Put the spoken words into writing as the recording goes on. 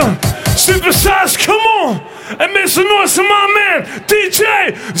some noise to my man,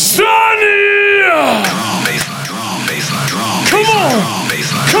 DJ Zany! Come on!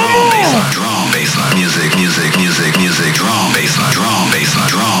 Come on! Music, music, music, music, drum, bassline, drum,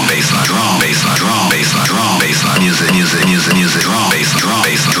 bassline, drum, bassline, drum, bassline, drum, bassline, drum, bassline, music, music, music, music, drum, bassline, drum,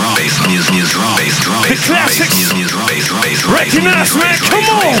 bassline, drum, bassline, music, music, drum, bass, drum, the classics. Recognize, man, come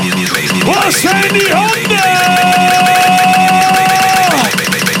on! What's Andy Honda?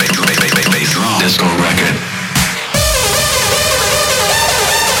 Disco record.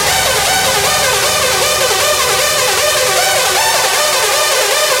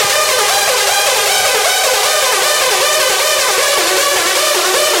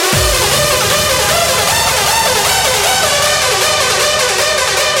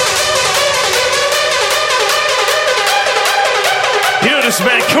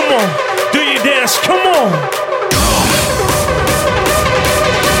 Man, come on, do your dance, come on.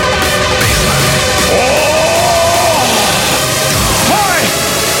 Oh, hi.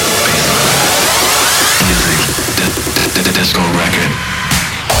 Music, disco record.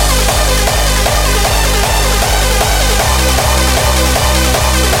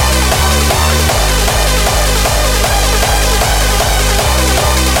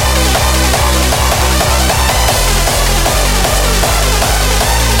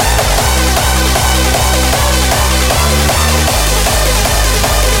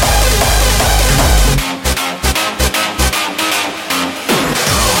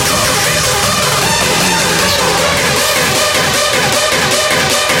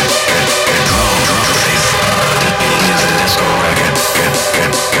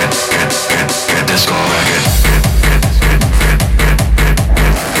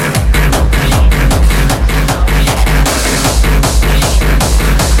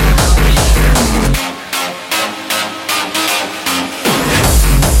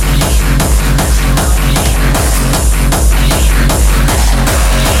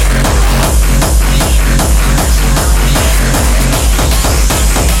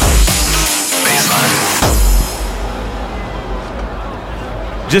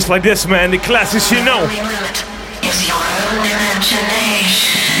 Just like this, man, the classics you know.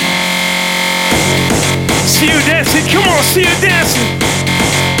 See you dancing, come on, see you dancing.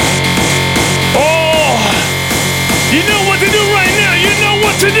 Oh, you know what to do right now, you know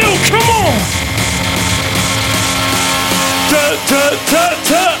what to do, come on. Ta ta ta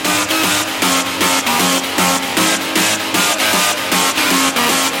ta.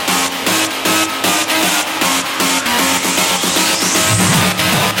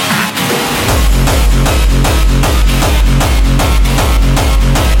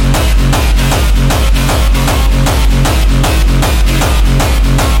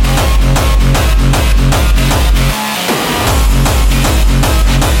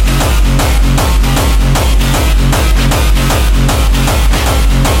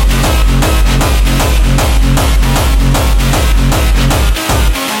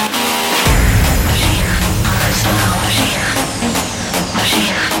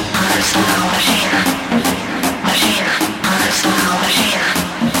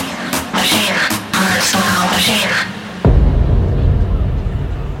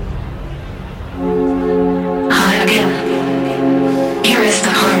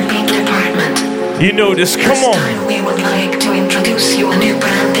 You know this, come on. This time we would like to introduce you a new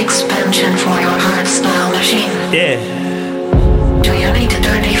brand expansion for your hardstyle machine. Yeah. Do you need a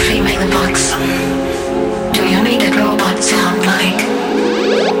dirty female box? Do you need a robot sound like?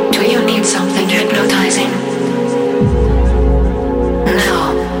 Do you need something hypnotizing?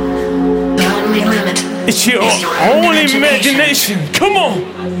 No. The only limit it's your own imagination. Come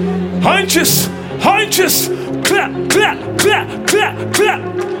on. Hunches, hunches. Clap, clap, clap, clap, clap.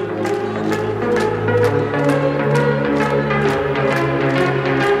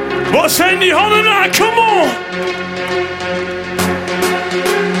 What's Andy Honda now? Come on!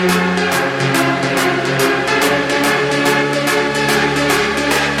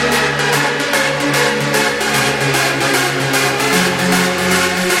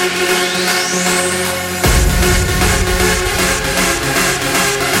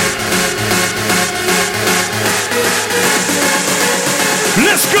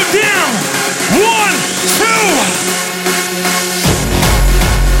 Let's go down! 1, 2!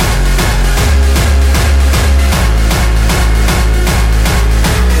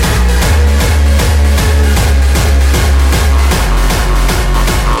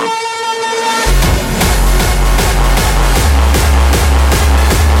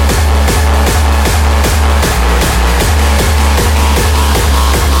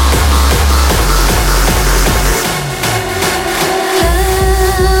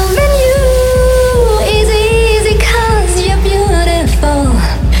 Loving you is easy.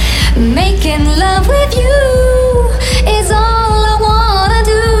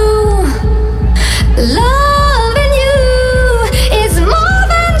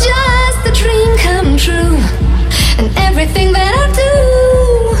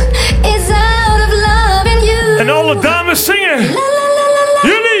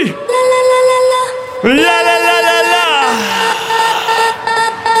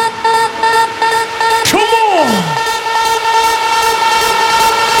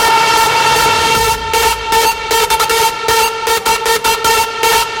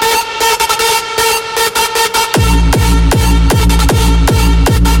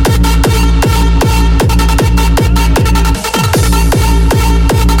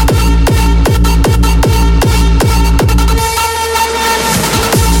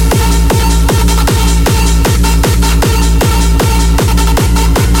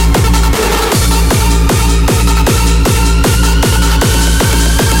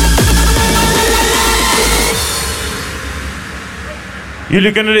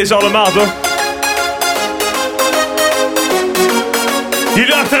 Jullie kennen deze allemaal, toch?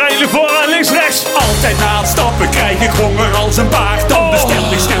 Jullie achteraan, jullie vooraan, links, rechts. Altijd na het stappen krijg ik honger als een paard. Dan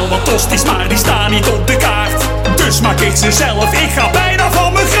bestel ik snel wat tosties, maar die staan niet op de kaart. Dus maak ik ze zelf, ik ga bijna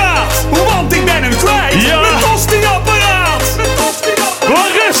van mijn graad. Want ik ben hem kwijt, Ja. mijn tosti-apparaat.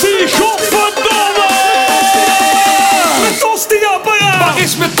 Waar is die, godverdomme? Mijn tosti-apparaat. Waar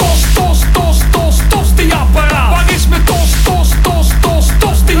is mijn tosti-apparaat? Waar is mijn tosti-apparaat? Waar is mijn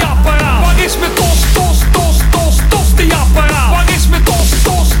tosti-apparaat? Waar is mijn tosti-apparaat? Tosti-apparaat. Waar is mijn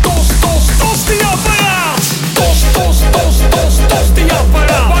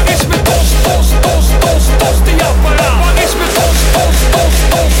tosti-apparaat? Waar is mijn tosti-apparaat? Waar is mijn tosti-apparaat?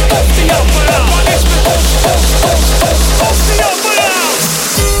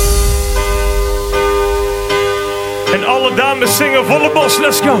 En alle dames zingen volle bos,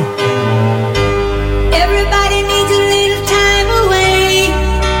 let's go. Everybody needs a little time away.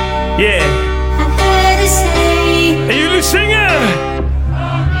 Yeah. I gotta say, En jullie zingen.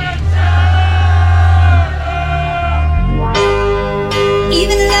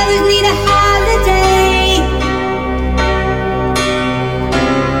 even lovers need a holiday.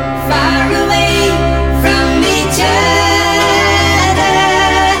 Far away from each other.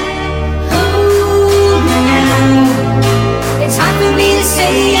 Oh, now it's hard for me to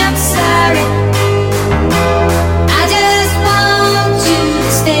say I'm sorry. I just want you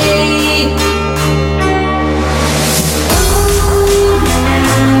to stay. Oh,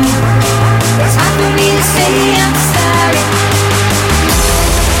 now it's hard for me to say I'm sorry.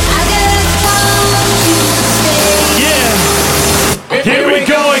 I just want you to stay. Yeah. Here we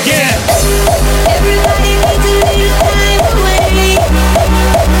go again. Everybody needs a little time away.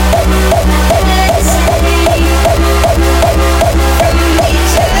 Let's say from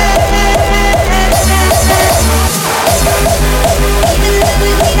each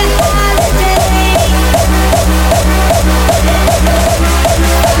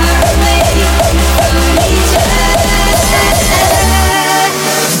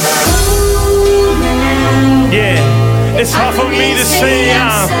Yeah. It's hard for me to say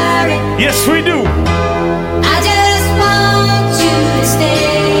I'm. Yes, we do. I just want you to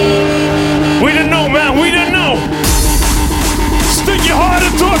stay. We don't know, man. We don't know. Stukje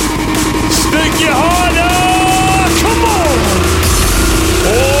harder, toch? Stukje harder. Come on.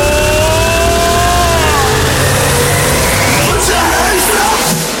 Oh.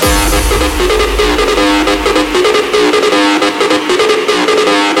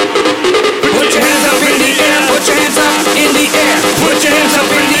 Put your hands up in the air. Put your hands up in the air. Put your hands up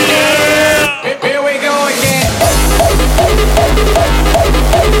in the air. Here we go again.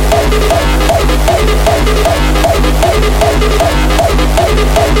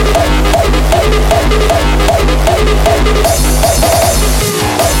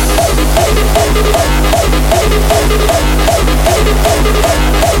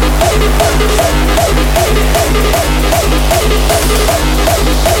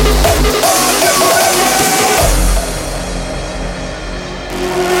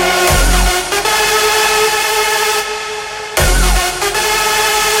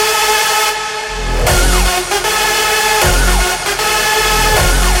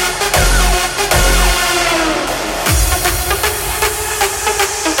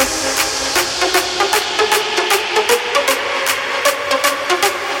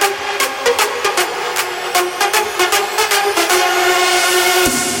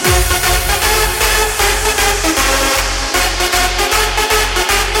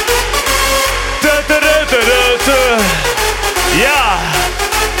 Ja.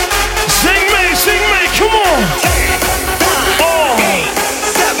 Zing mee, come on. Oh.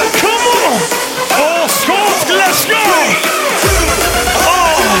 Come on. Oh, schot, let's go.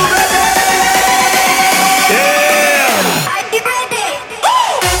 Oh. Yeah.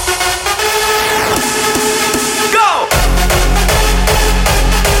 Go!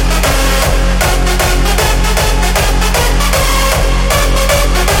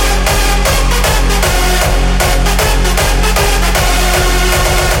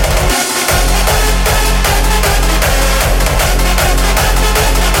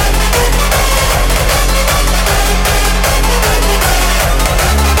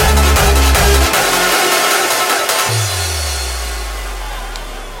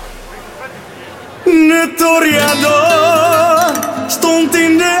 De Toreador stond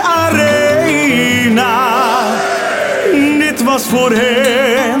in de arena. Dit was voor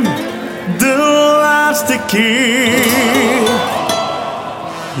hem de laatste keer.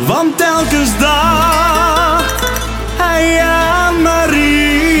 Want telkens dacht hij aan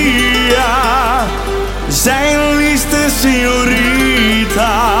Maria, zijn liefste signorita.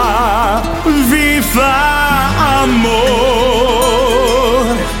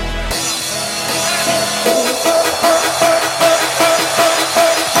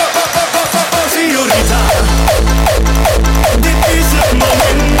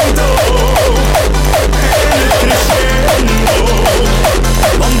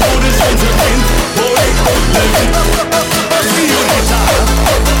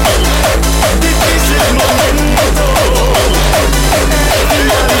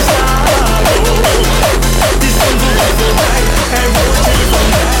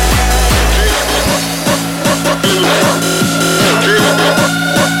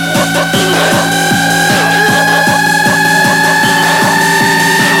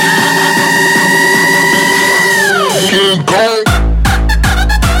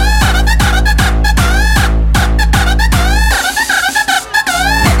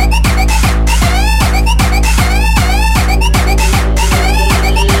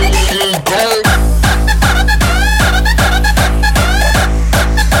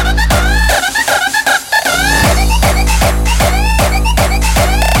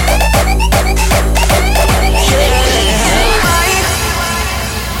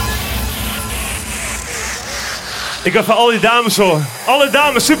 Ik ga voor al die dames hoor. Alle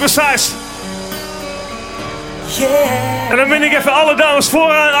dames, Supersized. Yeah. En dan ben ik even alle dames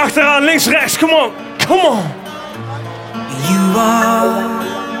vooraan, achteraan, links, rechts. Come on, come on. You are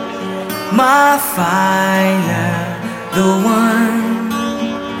my fire, the one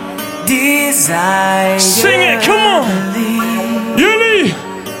desire. Sing it, come on. Jullie.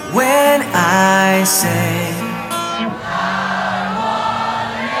 When I say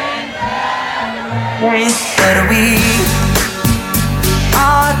that we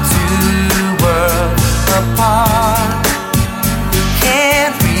are two worlds apart,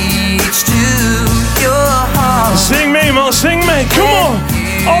 can't reach to your heart. Sing mee man, sing mee, come on.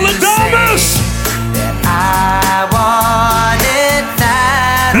 Alle dames. I want it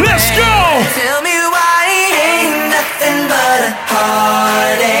that Let's way. go. Tell me why ain't nothing but a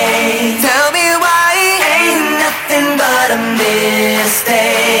heartache. Tell me why ain't nothing but a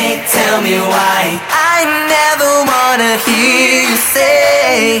mistake. Tell me why I never wanna hear you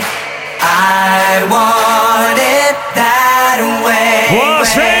say I want it that way.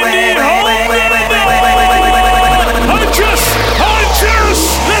 Was hij niet Hunters,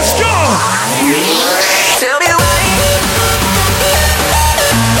 let's go. Tell me why.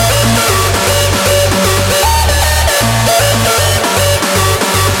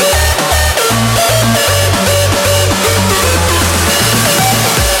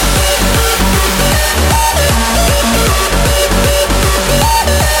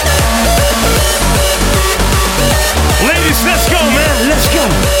 Ladies, let's go man, let's go.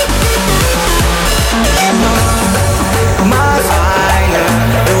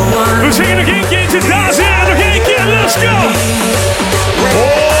 We zingen nog één keertje, dames en heren, nog één keer, let's go.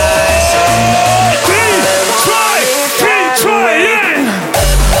 Oh, 3, 2, 1.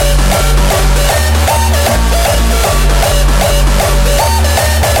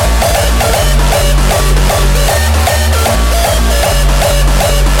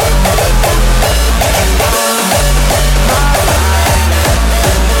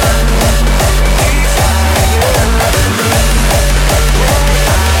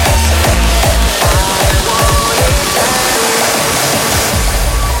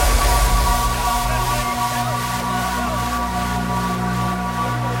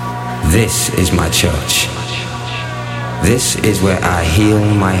 This is my church. This is where I heal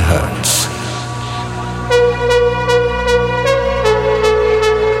my hurts.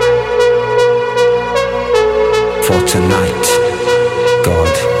 For tonight,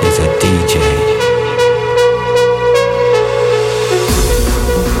 God is a DJ.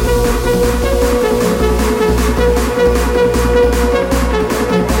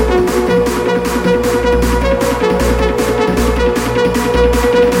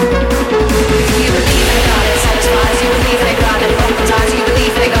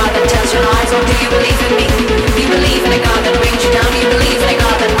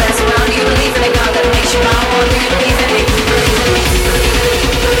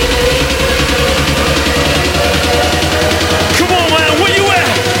 Come on man, where you at?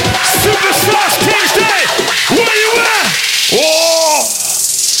 Supersized Kingsday, where you at? Oh!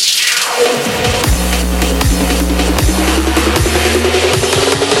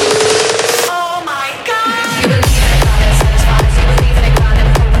 Oh my God! You believe in a God that satisfies. You believe in a God that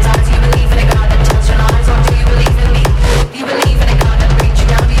opens eyes. You believe in a God that tells your lies. Or do you believe in me? You believe in a God that brings you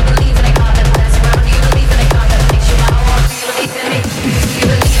down. Do you believe in a God that blesses around? Do you believe in a God that makes you bow? Or do you believe in me? You believe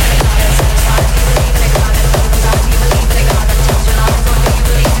in a God that satisfies. You believe in a God that opens eyes. You believe in a God that tells your lies. Or do you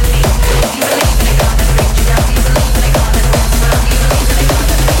believe in me? You believe in a God that brings you down. Do you believe in a God that blesses around? Do you believe in a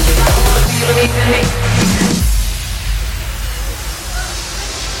God that makes you bow? Or do you believe in me?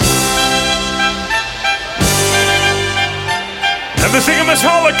 En we zingen met z'n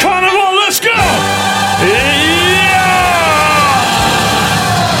allen carnaval, let's go! Ja!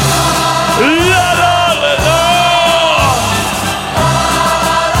 La la la la!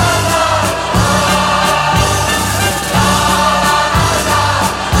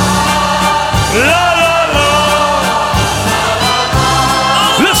 La la la!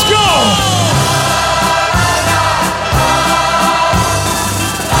 Let's go!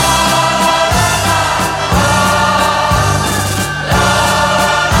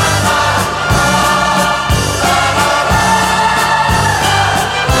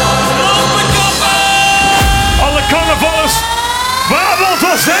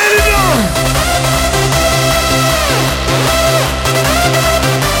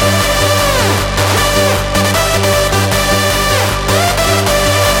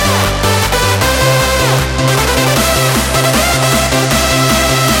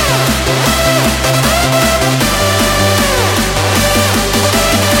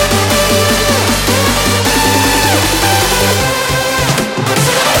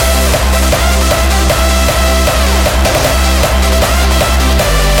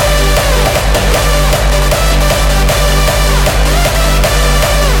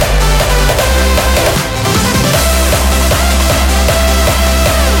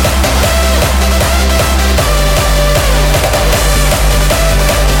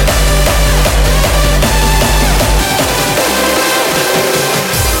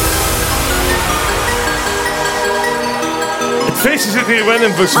 hier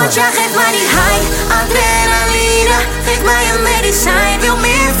random volgens mij. Want jij geeft mij die high, adrenaline. Geef mij een medicijn, wil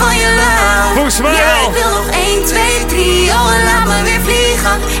meer van je love. Volgens mij ja, wel. ik wil nog 1, 2, 3, oh en laat me weer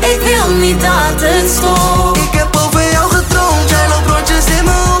vliegen. Ik wil niet dat het stopt. Ik heb over jou gedroomd, jij loopt rondjes in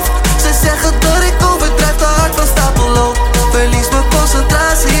mijn hoofd. Ze zeggen dat ik overdrijf, te hard van stapel loop. Verlies mijn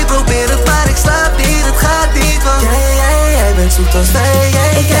concentratie, probeer het maar ik slaap niet. Het gaat niet, want jij bent zoet als wij.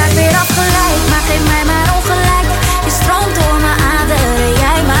 Ik raak weer afgeleid, maar geef mij maar ongelijk. Je stroomt door mijn aderen,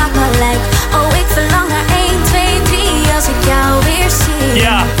 jij maakt me lijk. Oh, ik verlang naar 1, 2, 3 als ik jou weer zie.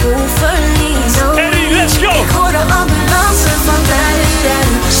 Ja. Ik voel verlies. Oh, Eddie, let's go. ik hoor de ambulance van Duiden.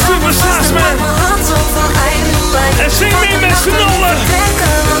 Supersized, man. En zing mee met z'n allen.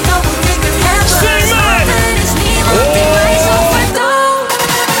 Zing mee. Er is niemand die mij zo verdoet.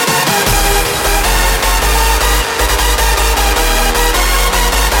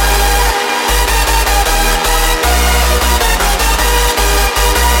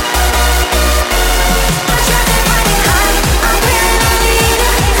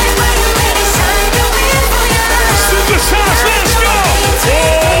 Supersized, let's go.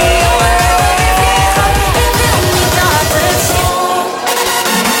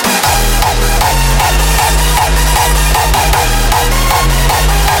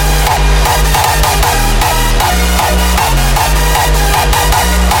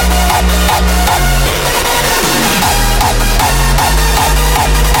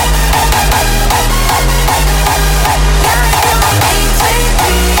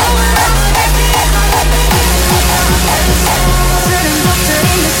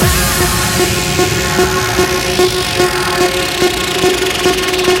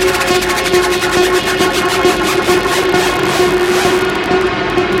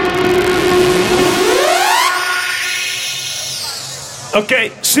 Oké,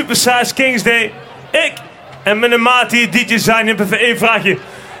 Supersized Kingsday. Ik en mijn maat hier, DJ Zany, hebben even één vraagje.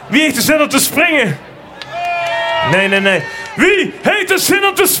 Wie heeft er zin om te springen? Nee. Wie heeft er zin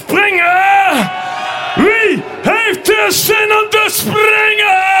om te springen? Wie heeft er zin om te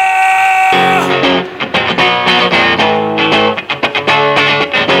springen?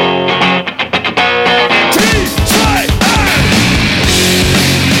 3, 2, 1.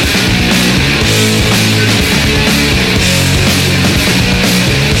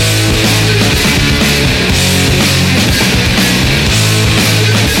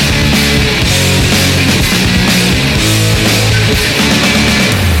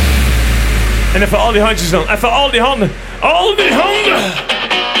 En even al die handjes dan. Even al die handen. Al die handen.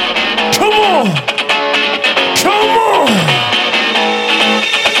 Come on. Come on.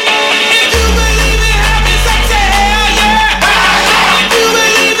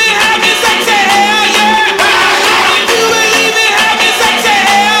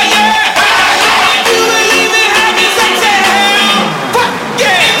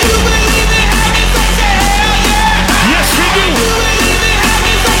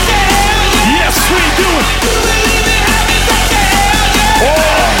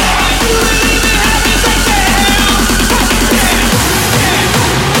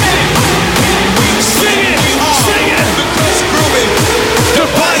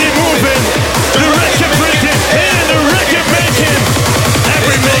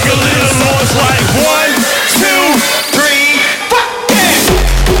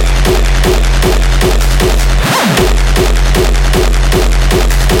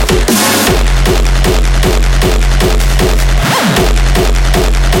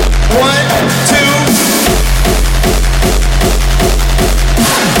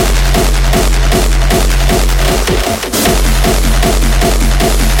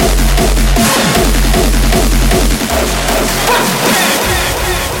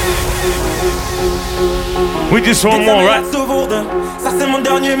 We just one more, right? Ça c'est mon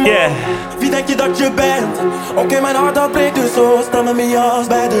dernier mot. Yeah. Wie denk je dat je bent? Oké, mijn hart dat breekt dus zo. Stel me mee als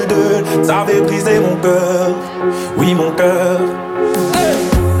bij de deur. Ça avait brisé mon cœur. Oui, mon cœur. Hey.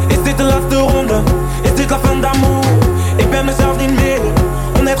 Is dit de laatste ronde? Is dit la fin d'amour? Ik ben mezelf niet meer.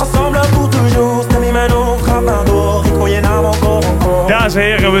 On est ensemble pour toujours. Stem in mijn hoofd, gaat maar door. Ik hoor je naam encore. Dames en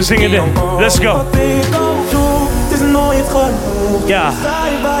heren, we zingen dit. Let's go. Het is nooit genoeg. Ja.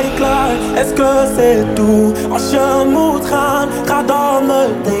 Ben je klaar? Est-ce que c'est tout? Als je moet gaan, ga dan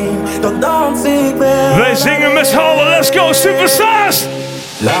meteen. Dan dans ik weer. Wij zingen met z'n allen. Let's go, Supersized.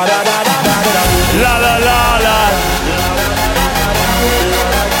 La la la la la la. La la la la.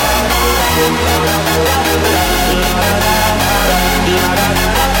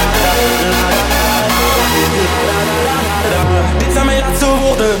 Dit zijn mijn laatste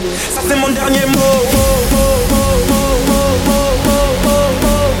woorden. Ça c'est mon dernier mot.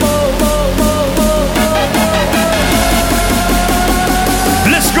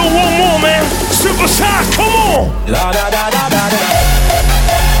 Supersized, come on! La da da da da da.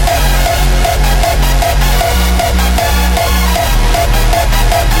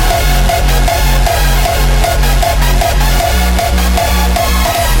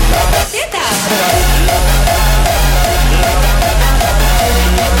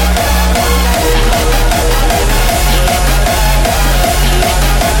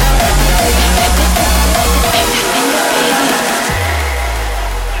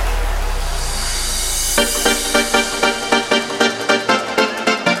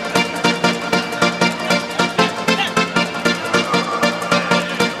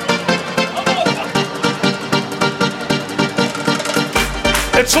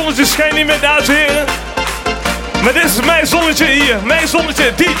 Het zonnetje schijnt niet meer, dames en heren. Maar dit is mijn zonnetje hier. Mijn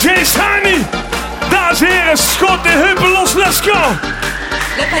zonnetje, DJ Zany. Dames en heren, schot de heupen los, let's go.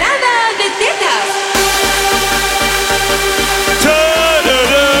 La parada de tetas.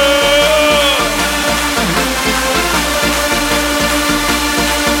 Ta-da-da.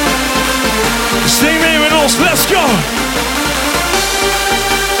 Zing mee met ons, let's go.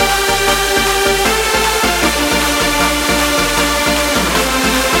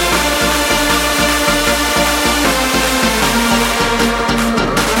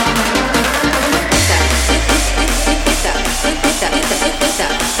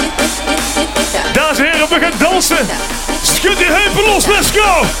 Dames en heren, we gaan dansen. Schud die heupen los, let's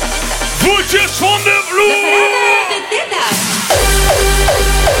go. Voetjes van de vloer.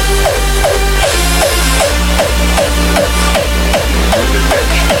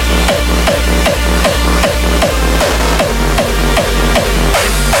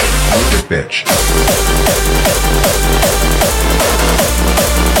 Bitch.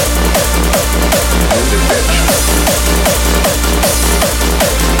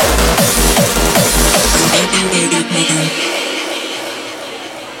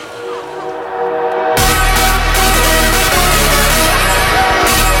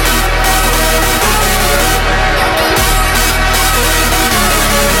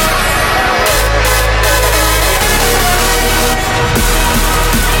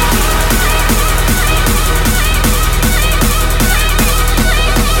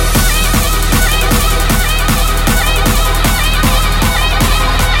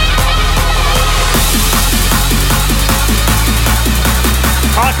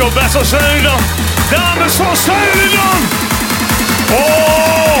 Best wel zijn jullie dan. Dames, wat zijn jullie dan?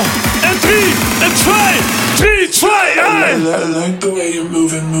 Oh! En 3, en 2, 3, 2, 1. I like the way you're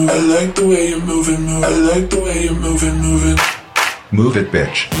moving. I like the way you're moving. I like the way you're moving. Move it,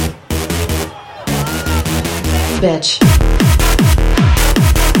 bitch. Bitch.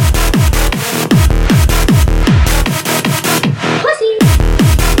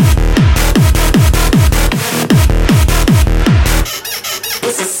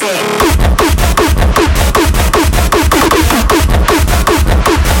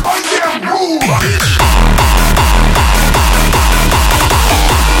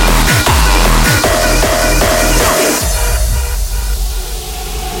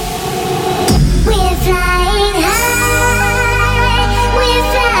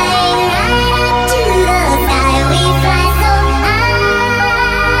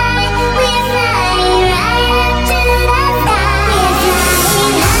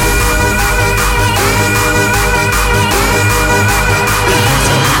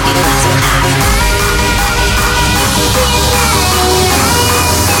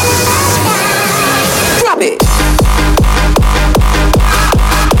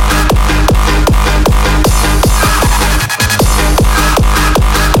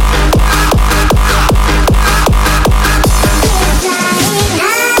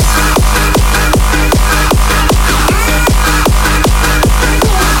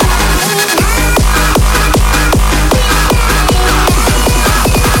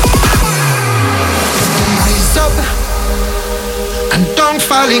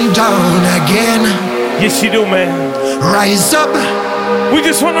 Falling down again. Yes, you do, man. Rise up. We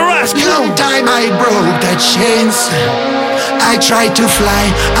just wanna rise. Long time I broke the chains. I tried to fly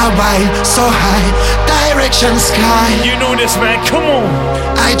a while so high, direction sky. You know this, man. Come on.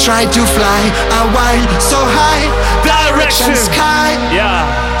 I tried to fly a while so high, direction sky. Yeah.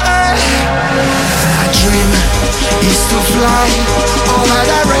 My dream is to fly over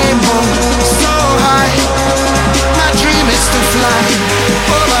the rainbow so high. My dream is to fly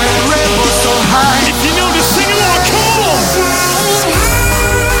over the rainbow so high. If you know the sing along, come on.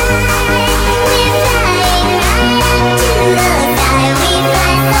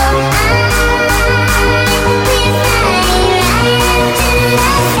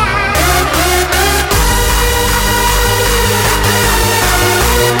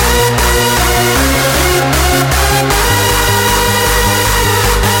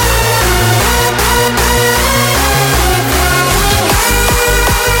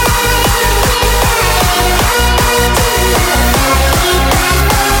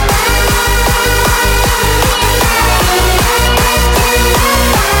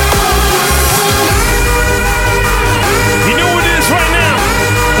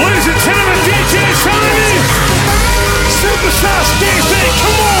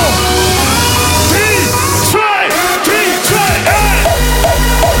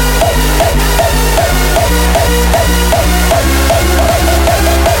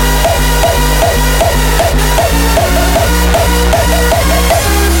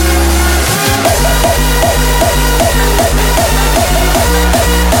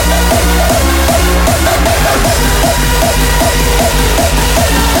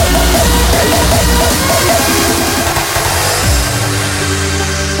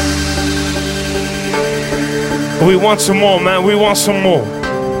 We want some more, man. We want some more.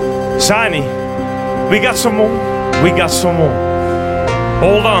 Zany, we got some more. We got some more.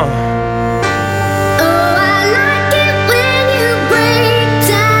 Hold on.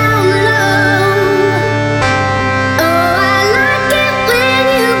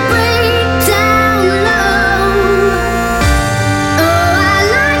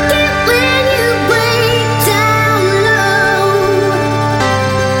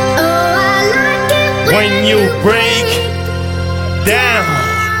 When you break down.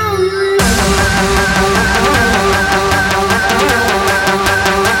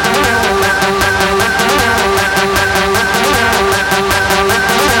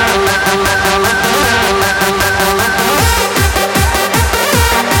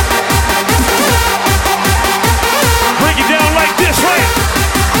 Break it down like this, right?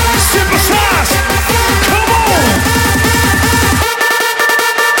 Supersized. Come on.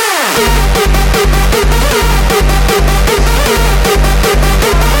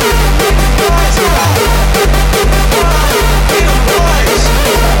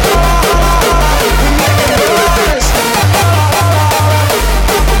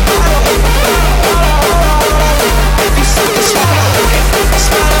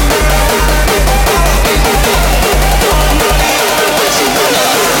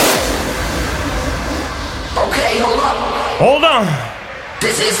 Hold on.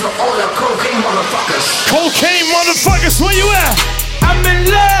 This is for all the cocaine motherfuckers. Cocaine motherfuckers, where you at? I'm in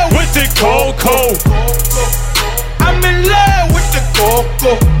love With the cocoa. I'm in love with the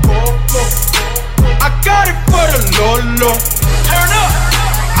coco. I got it for the Lolo. Turn up.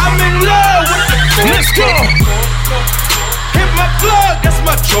 I'm in love with the coco. Let's go. Hit my plug, that's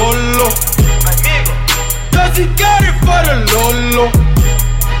my cholo. Cause he got it for the Lolo.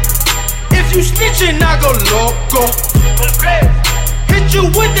 If you snitching, I go loco. Hit you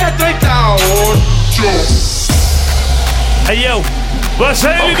with that 3000. Hey yo, wat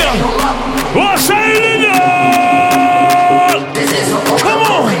zijn jullie dan? Wat zijn jullie dan? Come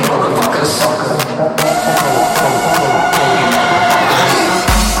on!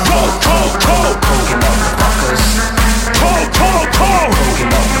 Go, go, go! Go, go, go!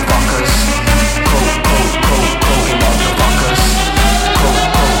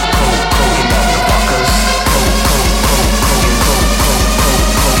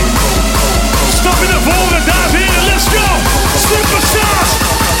 Stap in de volgende, dames en heren, let's go! Supersized!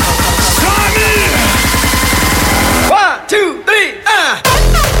 Zany! 1, 2, 3,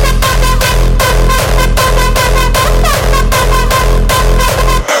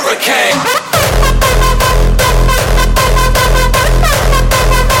 Hurricane.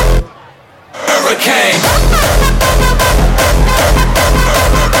 Hurricane.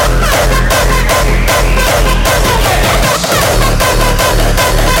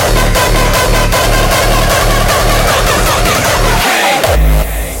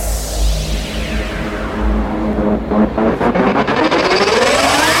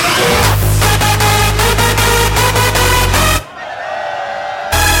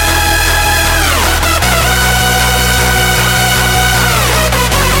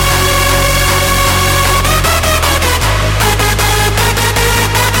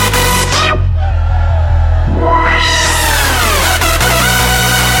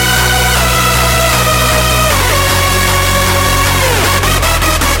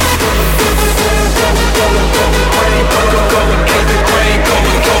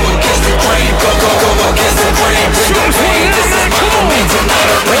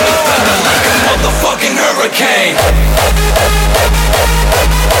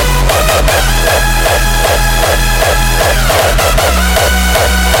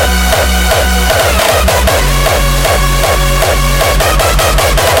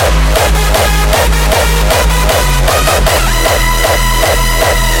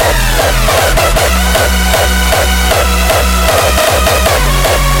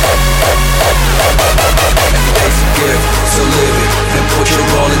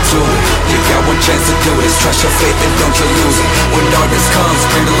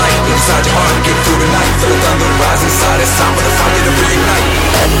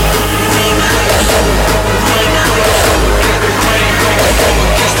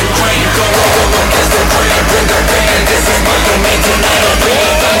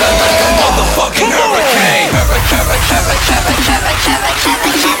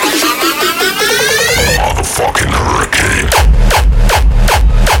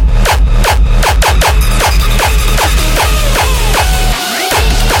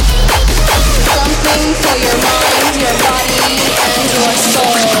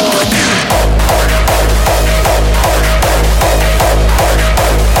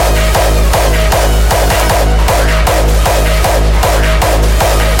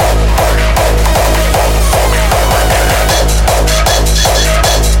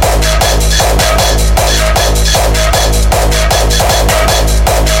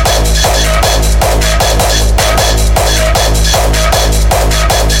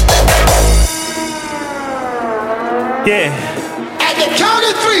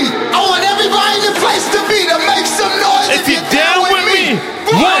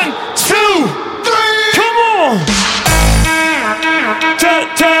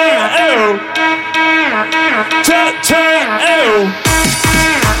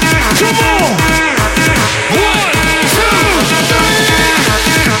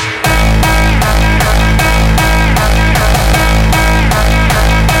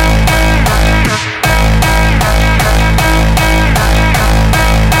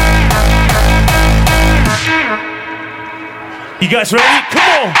 You guys ready? Come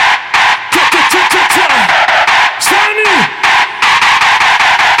on. Zany.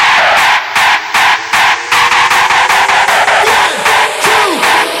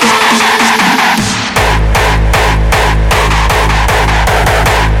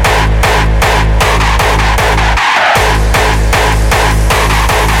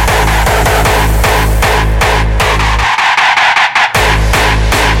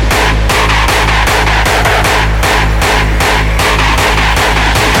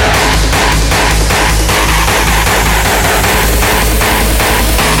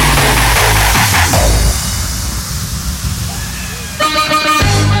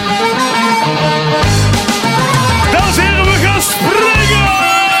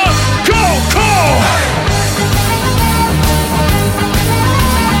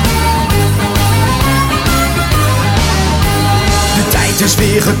 Is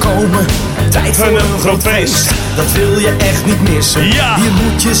weer gekomen, tijd voor een groot feest. Dat wil je echt niet missen. Ja. Hier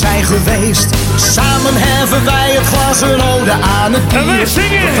moet je zijn geweest. Samen heffen wij het glas een ode aan het bier. En wij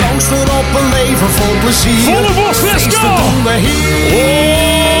zingen. We proosten op een leven vol plezier. Volle bos, let's Feesten go. doen we hier. Oh,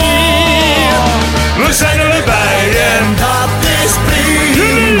 we zijn er weer bij en dat is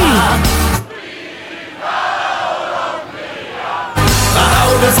prima. We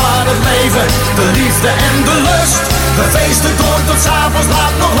houden van het leven, de liefde en de lust. We feesten door tot 's avonds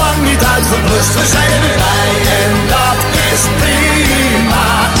laat, nog lang niet uitgeblust. We zijn er weer bij en dat is prima.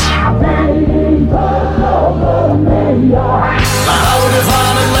 We houden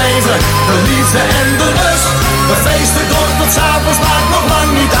van het leven, de liefde en de lust. We feesten door tot 's avonds laat, nog lang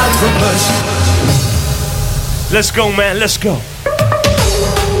niet uitgeblust. Let's go man, let's go.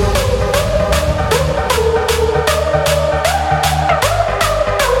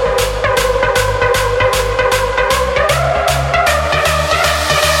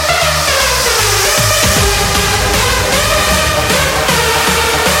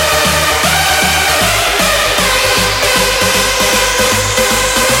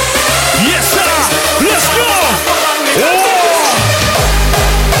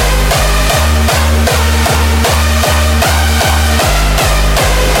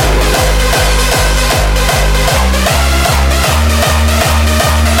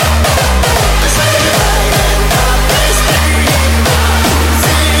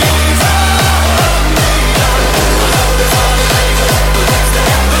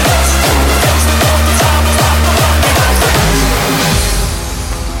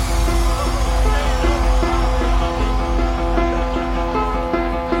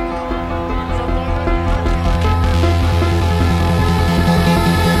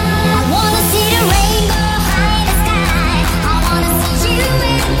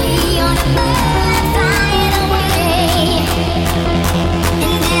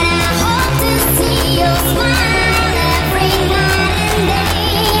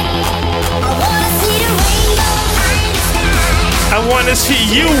 To see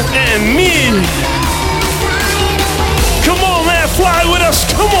you and me. Come on, man, fly with us.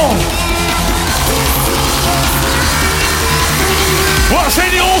 Come on. Waar zijn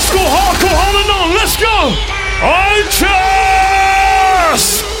die old school hardcore handen dan? Let's go. Archers.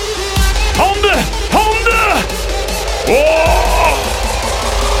 Handen, handen. Oh.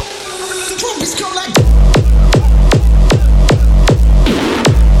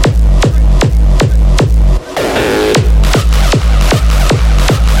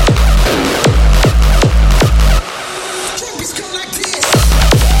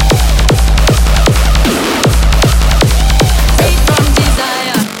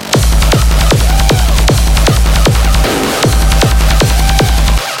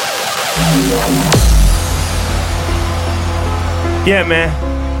 Yeah, man,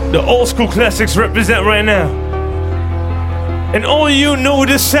 the old school classics represent right now. And all you know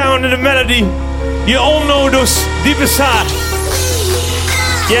the sound and the melody. You all know those deep inside.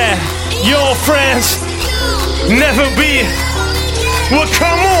 Yeah, your friends never be. Well,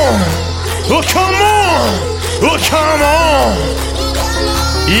 come on. Well, come on. Well, come on.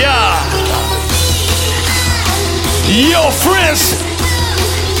 Yeah. Your friends.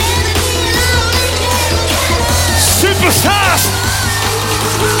 Supersized.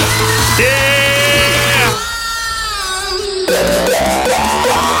 Yeah.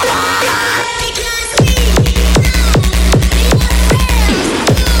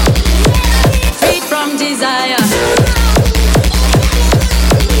 Freed from desire.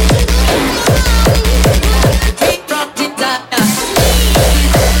 Freed from desire.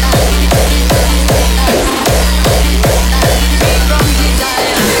 Freed from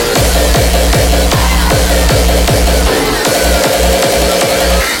desire.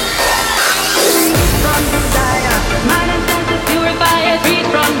 From desire. Mind and senses, you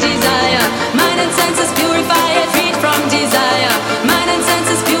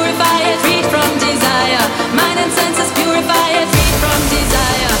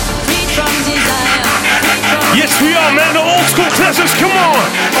come on.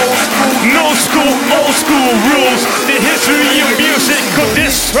 No school, old school rules. The history of music could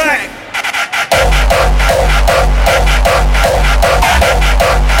distract.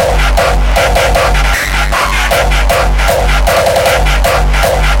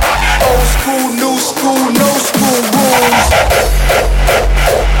 Old school, new school, no school rules.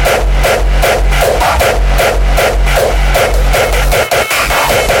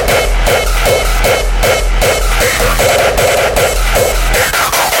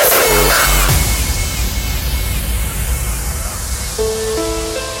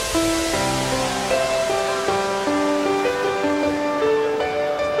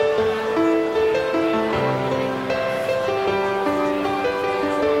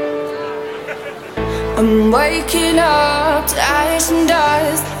 I'm waking up to ash and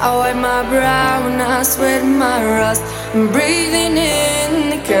dust. I wipe my brow and I sweat my rust. I'm breathing in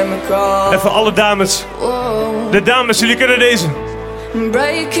the chemicals. Even alle dames. De dames, jullie kunnen deze. I'm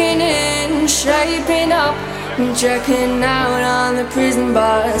breaking in, shaping up. I'm checking out on the prison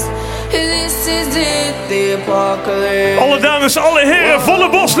bus. This is it, the apocalypse. Alle dames, alle heren, volle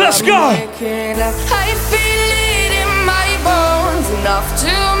bos, let's go! I feel it in my bones, enough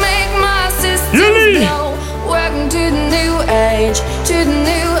to make my systems know. Welcome to the new age, to the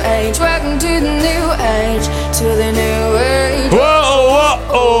new age. Welcome to the new age, to the new age. Whoa, whoa,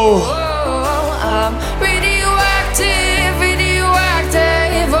 oh. I'm radioactive,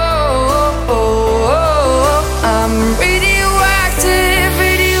 radioactive. Oh, oh, oh. I'm radioactive,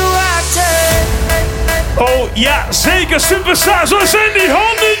 radioactive. Oh ja, zeker, Supersized, zo zijn die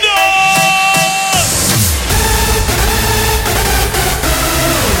handen dan!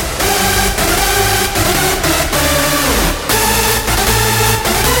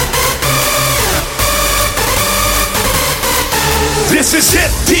 This is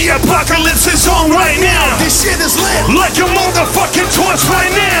it, the apocalypse is on right now. This shit is lit, like a motherfucking torch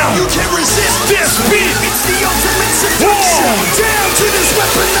right now. You can't resist this beat, it's the ultimate seduction. Down to this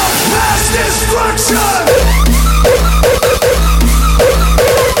weapon of mass destruction.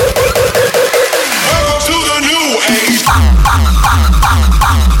 Welcome to the new age.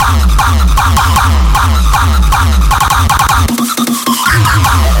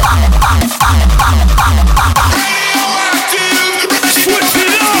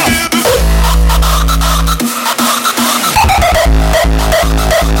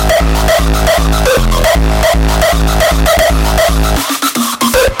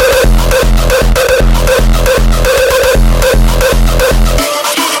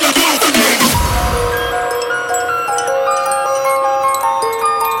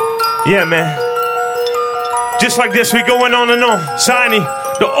 Yeah, man. Just like this, we going on and on. Zany,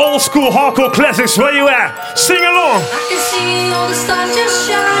 the old school hardcore classics. Where you at? Sing along. I can see all the stars just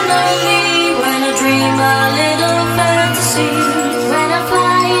shine on me when I dream a little fantasy. When I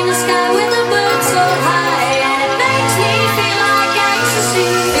fly in the sky with the birds so high, and it makes me feel like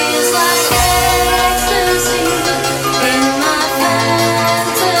ecstasy. Feels like ecstasy in my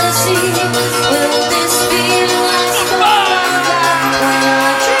fantasy. Will this feeling last forever when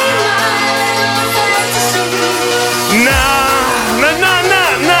I dream my little fantasy?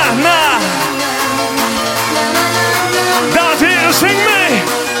 Dames en heren, zing mee.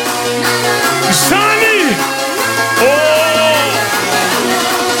 Zany. Oh.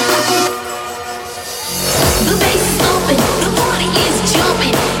 The bass is open, the party is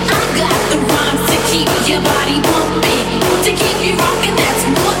jumping. I got the rhymes to keep your body pumping, to keep you rocking. That's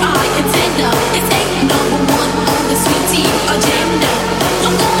what I intend of. It's ain't number one on the sweet tea agenda.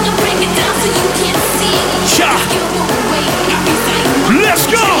 I'm gonna break it down so you can see. Yeah. Let's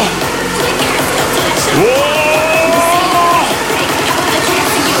go. Whoa.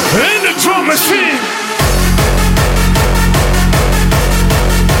 In the drum machine.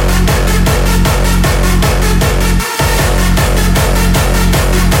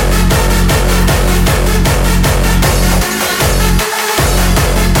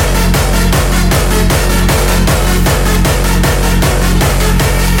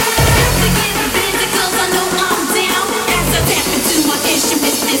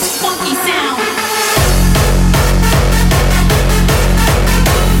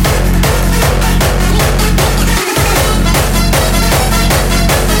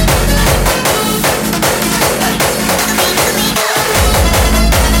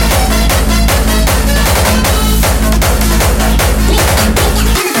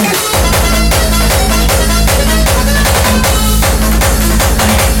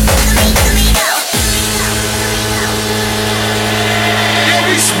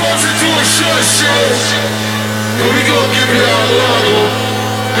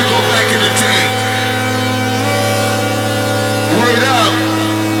 Word up.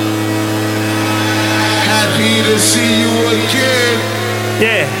 see you again.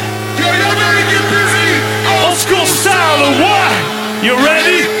 Yeah. Yo, y'all better get busy. Old school style of what? You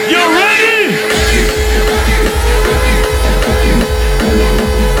ready? You ready?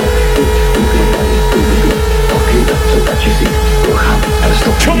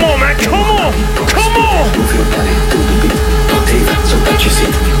 Come on, man, come on, come on! Move your body to the beat. Tot even zodat je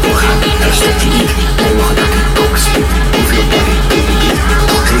ziet. Doorgaan, daar stopt hij niet. Neem nog een dakkie, ook speed. Move your body to the beat.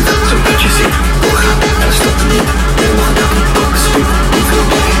 Tot even zodat je ziet. Doorgaan, daar stopt hij niet. Neem nog een dakkie, ook speed. Move your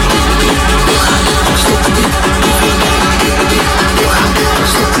body to the beat. Doorgaan, daar stopt hij niet. Move your body to the beat. Doorgaan, daar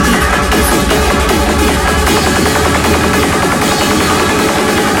stopt hij niet. Move your body to the beat.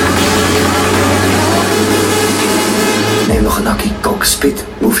 Neem nog een dakkie, ook speed.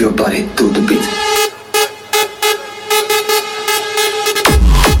 Move your body to the beat.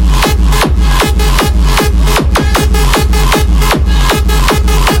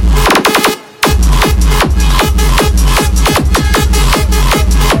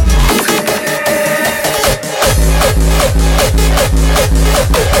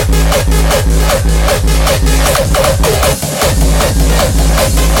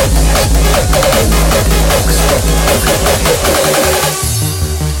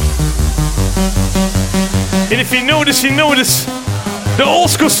 And if you know this. De old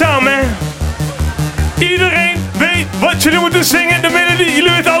school sound, man. Iedereen weet wat jullie moeten zingen. De melodie,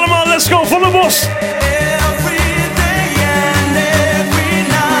 jullie weten allemaal. Let's go, van de bos.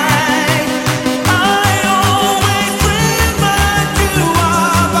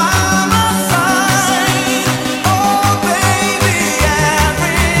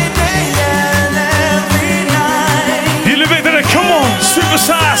 Jullie weten het, come on,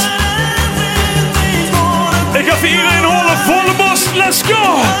 Supersized. Ik ga voor iedereen horen, volle bos, let's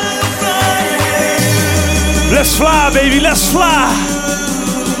go! Let's fly, baby, let's fly!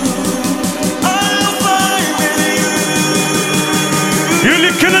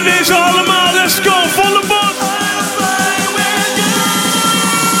 Jullie kunnen deze allemaal, let's go, volle bos!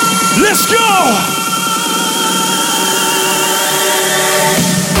 Let's go!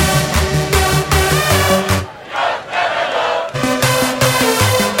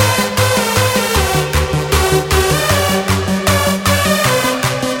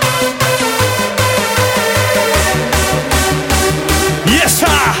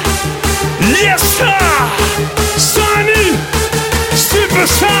 Yes, sir! Zany!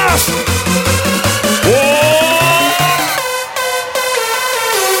 Supersized!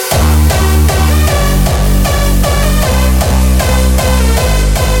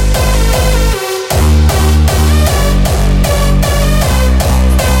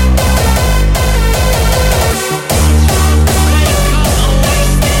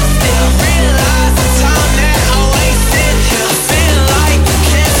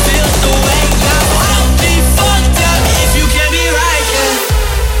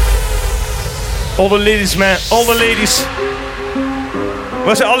 All the ladies, man. All the ladies.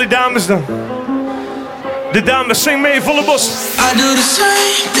 Waar zijn al die dames dan? De dames, zing mee, volle bos. I do the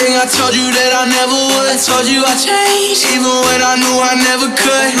same thing I told you that I never would. Told you I changed, even when I knew I never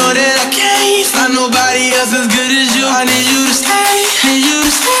could. Know that I can't find nobody else as good as you. I need you to stay, need you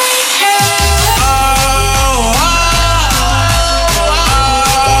to stay.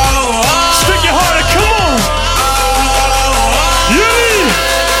 Stick your heart, come on. Yeah.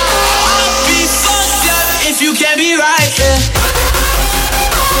 I'll be fucked up if you can't be right. Yeah.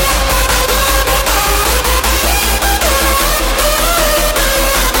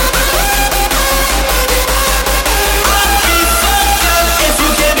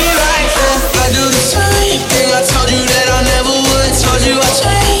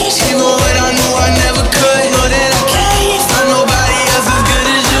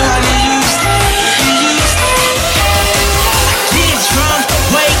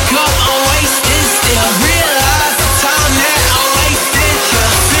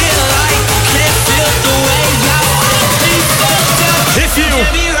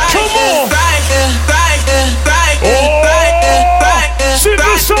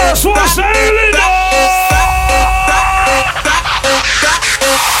 Supersized, wat zijn jullie dan?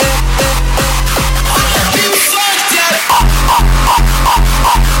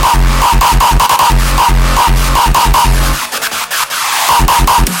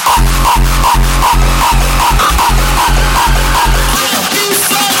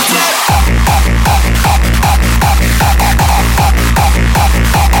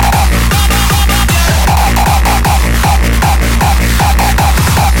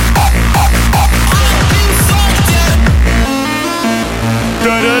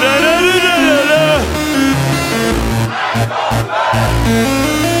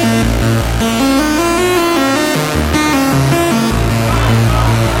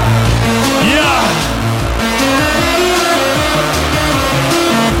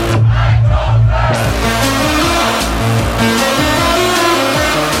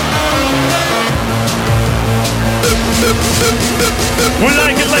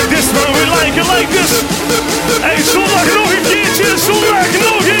 week dus. Hey, zondag nog een keertje. Zondag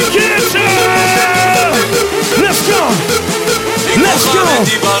nog een keertje. Let's go. Let's go.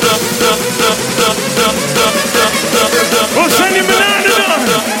 Wat zijn die bananen dan?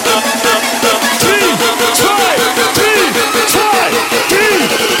 3, 2, 3, 2, 3,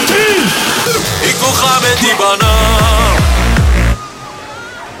 3. Ik wil gaan met die banaan.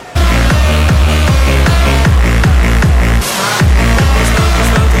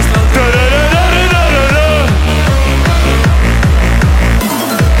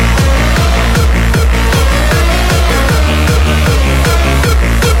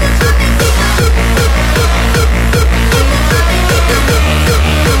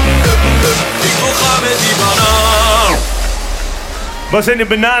 Waar zijn die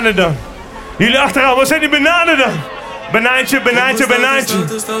bananen dan? Jullie achteraan, waar zijn die bananen dan? Banaantje, banaantje, banaantje.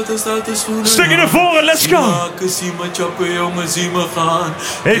 Stukje naar voren, let's go. Zie me chappen, jongen, zie me gaan.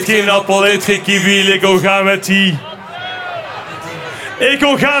 Heeft geen appel, heeft geen kiwi, ik wil gaan met die. Ik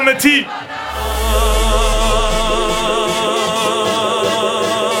wil gaan met die.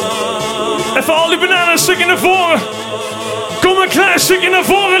 Even al die bananen een stukje naar voren. Kom een klein stukje naar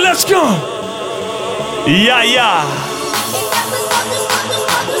voren, let's go. Ja, ja.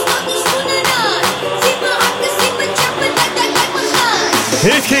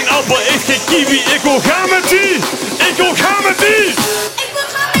 Heeft geen appel, heeft geen kiwi, ik wil gaan met die. Ik wil gaan met die.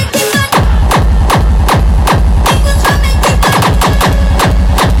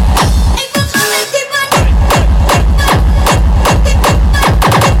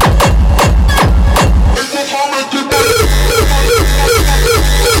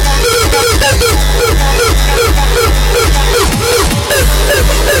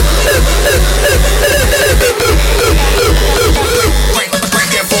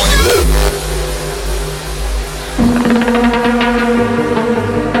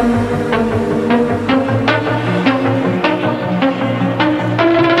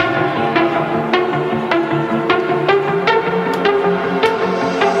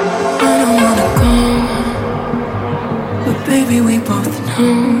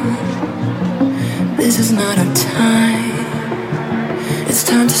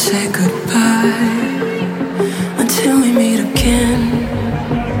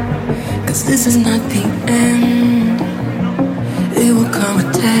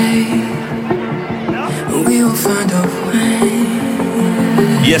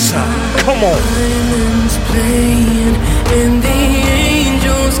 Yes, sir. Come on. Violins playing and the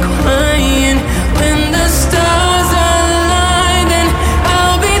angels crying. When the stars align, then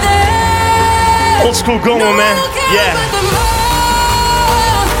I'll be there. Old school going, man. Yeah.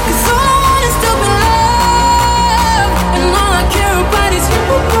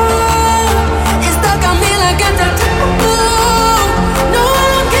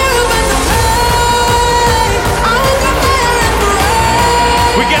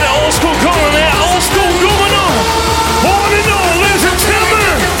 We get it old school going, man. Old school going on. On and on, ladies and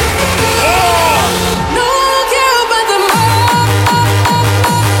gentlemen. Oh. No, I don't care about the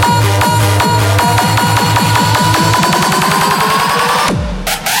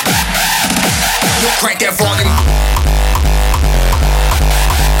Crank that volume.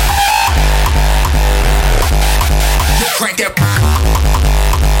 Crank that.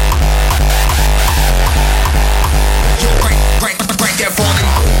 Crank that volume.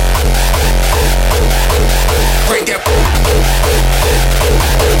 Crank that.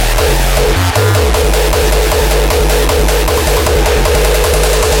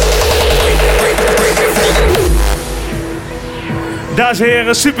 Dames en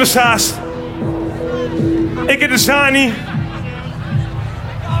heren, Supersized. Ik heb de Zany.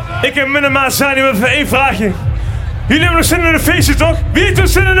 Ik heb minimaal Zany met even één vraagje. Jullie hebben nog zin in een feestje, toch? Wie heeft nog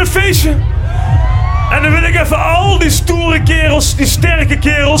zin in een feestje? En dan wil ik even al die stoere kerels, die sterke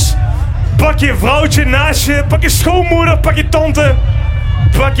kerels. Pak je vrouwtje naast je, pak je schoonmoeder, pak je tante.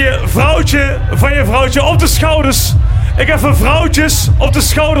 Pak je vrouwtje van je vrouwtje op de schouders. Ik ga even vrouwtjes op de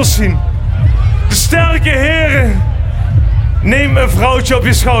schouders zien. De sterke heren. Neem een vrouwtje op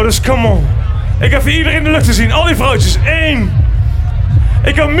je schouders, come on. Ik ga even iedereen in de lucht te zien, al die vrouwtjes. 1.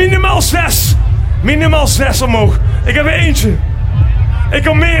 Ik kan minimaal 6. Minimaal 6 omhoog. Ik heb er eentje. Ik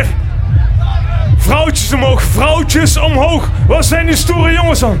kan meer. Vrouwtjes omhoog, vrouwtjes omhoog. Waar zijn die stoere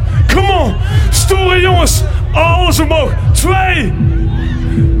jongens dan? Come on, stoere jongens. Alles omhoog. 2.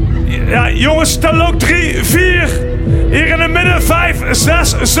 Ja, jongens, tel ook 3, 4. Hier in het midden, 5,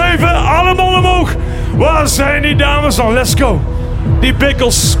 6, 7. Allemaal omhoog. Waar zijn die dames dan? Let's go. Die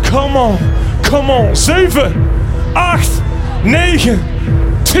bikkels, come on. Come on. 7, 8, 9,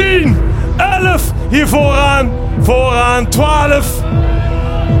 10, 11. Hier vooraan. Vooraan, 12.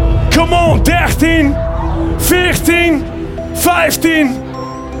 Come on, 13, 14, 15.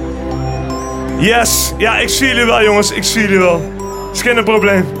 Yes, ja, ik zie jullie wel, jongens. Ik zie jullie wel. Is geen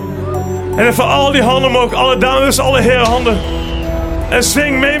probleem. En even al die handen omhoog. Alle dames, alle heren handen. En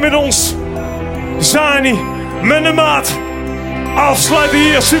zing mee met ons. Zany, met de maat. Afsluiten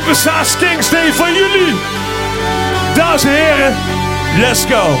hier. Supersized Kingsday voor jullie. Dames en heren, let's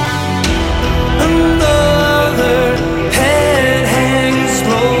go. Another head hangs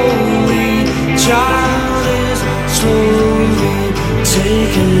slowly. Child is slowly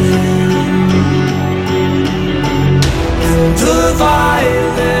taken. And the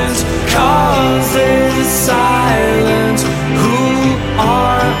violence causes silence. Who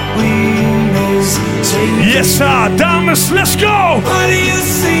are we mistaken? Yes, sir. Dames, let's go. What do you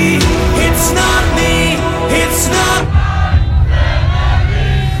see? It's not me. It's not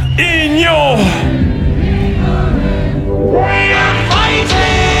in your. They are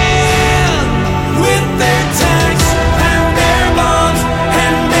fighting with their tanks and their bombs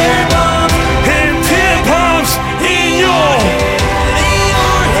and their bombs and tear bombs in your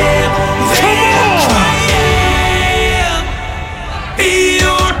head. Come on! In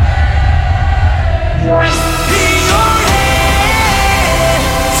your head.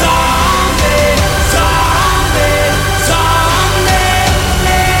 Zombie, zombie, zombie.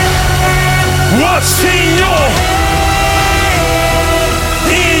 What's in your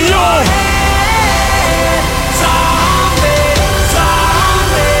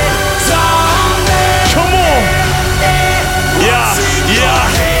Come on! Ja, ja,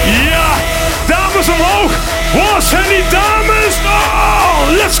 ja! Dames omhoog! Waar zijn die dames? Oh,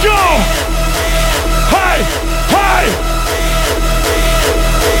 let's go! Hey, hey!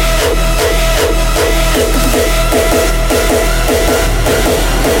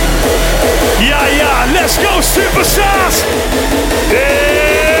 Ja, ja, let's go, Supersized!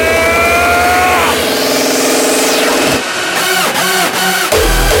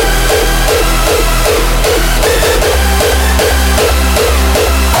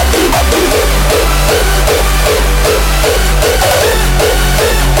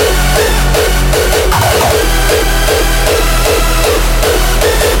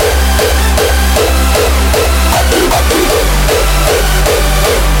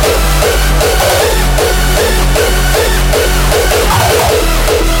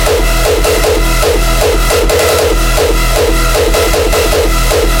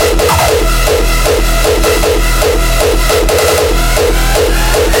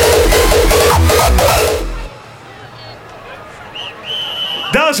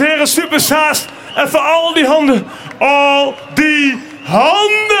 Dames en heren, Supersized. Even al die handen. Al die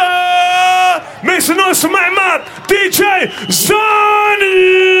handen. Meeste noise van mijn maat. DJ Zany.